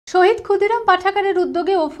শহীদ ক্ষুদিরাম পাঠাগারের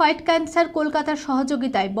উদ্যোগে ও fight cancer কলকাতার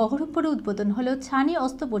সহযোগিতায় বহরমপুরে উদ্বোধন হলো ছানি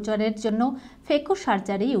অস্ত্রোপচারের জন্য ফেকো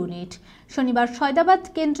সার্জারি ইউনিট। শনিবার সয়দাবাদ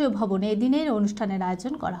কেন্দ্রীয় ভবনে এদিনের অনুষ্ঠানের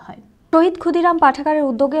আয়োজন করা হয়। শহীদ ক্ষুদিরাম পাঠাগারের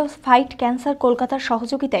উদ্যোগে ও ফাইট ক্যান্সার কলকাতার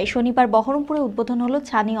সহযোগিতায় শনিবার বহরমপুরে উদ্বোধন হলো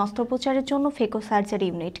ছানি অস্ত্রোপচারের জন্য ফেকো সার্জারি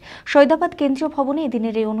ইউনিট। সৈয়দাবাদ কেন্দ্রীয় ভবনে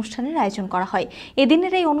এদিনের এই অনুষ্ঠানের আয়োজন করা হয়।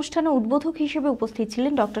 এদিনের এই অনুষ্ঠানে উদ্বোধক হিসেবে উপস্থিত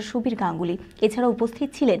ছিলেন ডক্টর সুবীর গাঙ্গুলি। এছাড়া উপস্থিত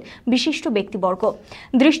ছিলেন বিশিষ্ট ব্যক্তিবর্গ।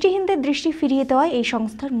 দৃষ্টিহীনদের দৃষ্টি ফিরিয়ে দেওয়া এই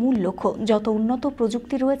সংস্থার মূল লক্ষ্য। যত উন্নত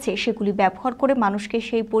প্রযুক্তি রয়েছে সেগুলি ব্যবহার করে মানুষকে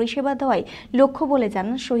সেই পরিষেবা দেওয়াই লক্ষ্য বলে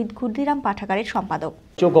জানান শহীদ ক্ষুদিরাম পাঠাগারের সম্পাদক।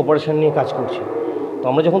 চোখ অপারেশন নিয়ে কাজ করছি। তো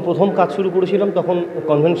আমরা যখন প্রথম কাজ শুরু করেছিলাম তখন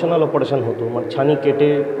কনভেনশনাল অপারেশন হতো, মানে ছানি কেটে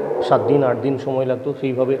 7 দিন 8 দিন সময় লাগতো,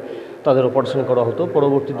 সেইভাবে তাদের অপারেশন করা হতো।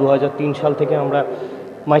 পরবর্তী 2003 সাল থেকে আমরা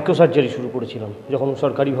মাইক্রো সার্জারি শুরু করেছিলাম, যখন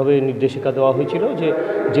সরকারিভাবে নির্দেশিকা দেওয়া হয়েছিল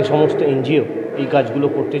যে সমস্ত এনজিও এই কাজগুলো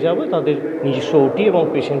করতে যাবে তাদের নিজস্ব ওটি এবং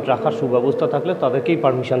পেশেন্ট রাখার সুব্যবস্থা থাকলে তাদেরকেই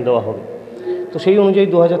পারমিশন দেওয়া হবে। তো সেই অনুযায়ী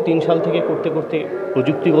 2003 সাল থেকে করতে করতে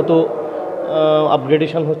প্রযুক্তিগত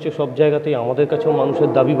আপগ্রেডেশন হচ্ছে সব জায়গাতেই। আমাদের কাছেও মানুষের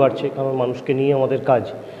দাবি বাড়ছে, কারণ মানুষকে নিয়ে আমাদের কাজ।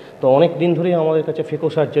 তো অনেক দিন ধরেই আমাদের কাছে ফেকো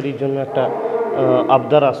সার্জারির জন্য একটা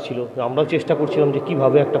আবদার আসছিল। আমরাও চেষ্টা করছিলাম যে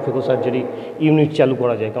কীভাবে একটা ফেকো সার্জারি ইউনিট চালু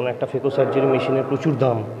করা যায়, কারণ একটা ফেকো সার্জারি মেশিনের প্রচুর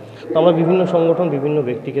দাম। তো আমরা বিভিন্ন সংগঠন বিভিন্ন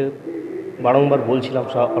ব্যক্তিকে বারংবার বলছিলাম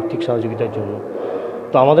আর্থিক সহযোগিতার জন্য।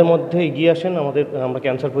 তো আমাদের মধ্যে এগিয়ে আসেন আমরা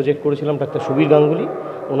ক্যান্সার প্রজেক্ট করেছিলাম ডাক্তার সুবীর গাঙ্গুলি।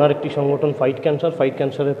 ওনার একটি সংগঠন ফাইট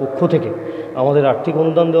ক্যান্সারের পক্ষ থেকে আমাদের আর্থিক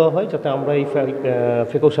অনুদান দেওয়া হয় যাতে আমরা এই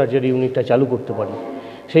ফেকো সার্জারি ইউনিটটা চালু করতে পারি।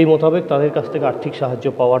 সেই মোতাবেক তাদের কাছ থেকে আর্থিক সাহায্য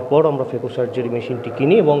পাওয়ার পর আমরা ফেকো সার্জারি মেশিনটি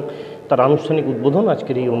কিনি এবং তার আনুষ্ঠানিক উদ্বোধন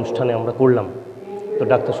আজকের এই অনুষ্ঠানে আমরা করলাম। তো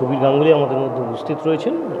ডাক্তার সুবীর গাঙ্গুলি আমাদের মধ্যে উপস্থিত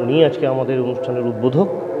রয়েছেন, উনি আজকে আমাদের অনুষ্ঠানের উদ্বোধক।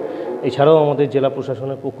 এছাড়াও আমাদের জেলা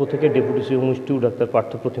প্রশাসনের পক্ষ থেকে ডেপুটি সিএম ডাক্তার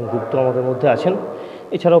পার্থপ্রতিম গুপ্ত আমাদের মধ্যে আছেন।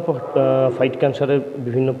 এছাড়াও ফাইট ক্যান্সারের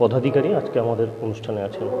বিভিন্ন পদাধিকারী আজকে আমাদের অনুষ্ঠানে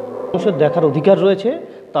আছেন। মানুষের দেখার অধিকার রয়েছে,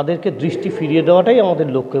 তাদেরকে দৃষ্টি ফিরিয়ে দেওয়াটাই আমাদের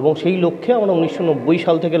লক্ষ্য এবং সেই লক্ষ্যে আমরা 1990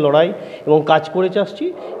 সাল থেকে লড়াই এবং কাজ করে আসছি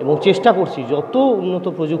এবং চেষ্টা করছি যত উন্নত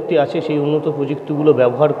প্রযুক্তি আছে সেই উন্নত প্রযুক্তিগুলো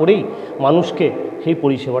ব্যবহার করেই মানুষকে সেই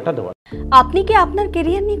পরিষেবাটা দেওয়া। আপনি কি আপনার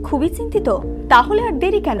ক্যারিয়ার নিয়ে খুবই চিন্তিত? তাহলে আর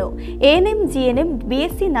দেরি কেন? ANM, GNM,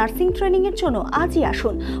 BSc nursing training এর জন্য আজই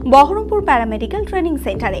আসুন বহরমপুর প্যারামেডিক্যাল ট্রেনিং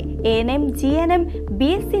সেন্টারে। ANM, GNM,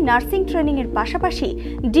 BSc nursing training এর পাশাপাশি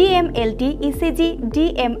DMLT, ECG,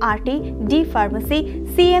 DMRT, D pharmacy,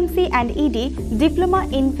 CMC and ED, diploma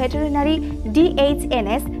in veterinary,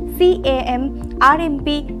 ডিএইচএনএস, CAM,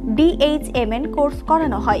 RMP, ডিএইচএমএন course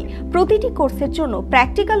করানো হয়। প্রতিটি কোর্সের জন্য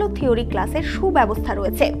প্র্যাকটিক্যাল ও থিওরি ক্লাসের সুব্যবস্থা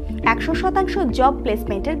রয়েছে। 100% জব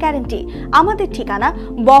প্লেসমেন্টের গ্যারান্টি। আমাদের ঠিকানা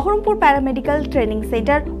Baharampur paramedical training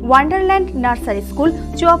centre, Wonderland nursery school,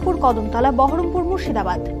 Chuapur Kadamtala, Baharampur,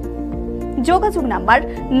 Murshidabad. যোগাযোগ নাম্বার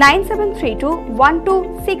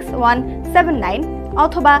 9732126179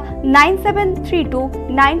 অথবা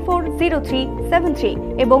 9732940373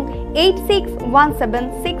 এবং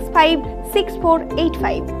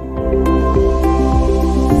 8617656485।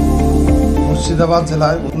 মুর্শিদাবাদ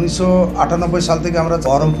জেলায় 1998 সাল থেকে আমরা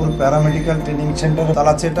বহরমপুর প্যারামেডিক্যাল ট্রেনিং সেন্টার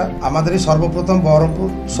চালাচ্ছি। এটা আমাদেরই সর্বপ্রথম বহরমপুর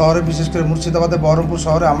শহরে, বিশেষ করে মুর্শিদাবাদে বহরমপুর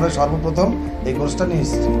শহরে আমরা সর্বপ্রথম এই কোর্সটা নিয়ে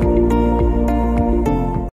এসেছি।